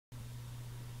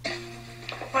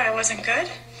What, I wasn't good?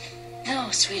 No,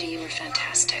 sweetie, you were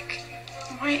fantastic.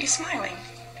 Why aren't you smiling?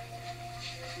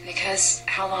 Because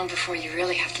how long before you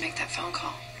really have to make that phone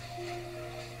call?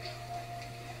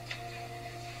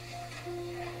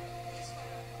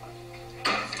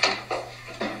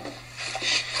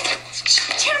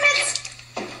 Damn it!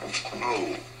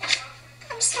 Oh.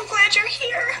 I'm so glad you're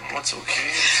here. Oh, it's okay.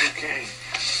 It's okay.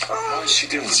 How is she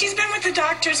doing? She's been with the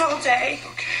doctors all day.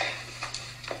 Okay.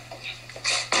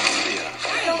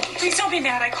 Yeah. Please don't be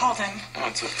mad. I called him. Oh,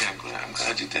 it's okay. I'm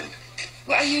glad you did.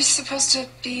 Well, you're supposed to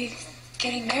be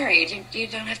getting married. You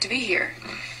don't have to be here.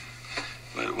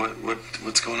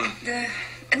 What's going on?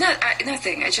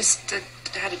 Nothing. I just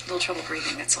had a little trouble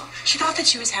breathing, that's all. She thought that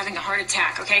she was having a heart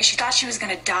attack, okay? She thought she was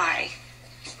going to die.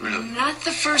 Really? Not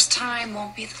the first time,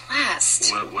 won't be the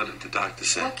last. What did the doctor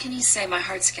say? What can you say? My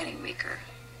heart's getting weaker.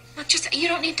 Look, you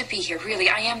don't need to be here, really.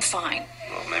 I am fine.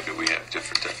 Well, maybe we have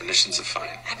different definitions of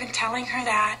fine. I've been telling her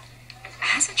that.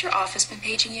 Hasn't your office been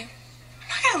paging you? I'm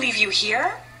not going to leave you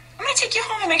here. I'm going to take you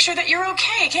home and make sure that you're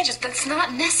okay. You can't just... That's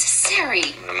not necessary.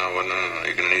 No.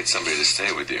 You're going to need somebody to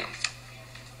stay with you.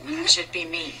 It should be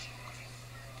me.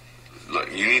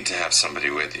 Look, you need to have somebody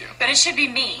with you. But it should be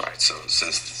me. Right, so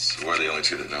since we're the only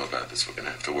two that know about this, we're going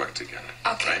to have to work together.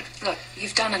 Okay, right? Look,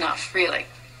 you've done enough, really.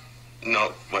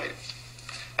 No, wait.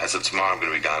 As of tomorrow, I'm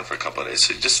going to be gone for a couple of days,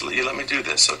 so just you let me do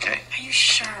this, okay? Are you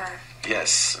sure?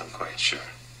 Yes, I'm quite sure.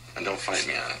 And don't fight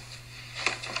me on it.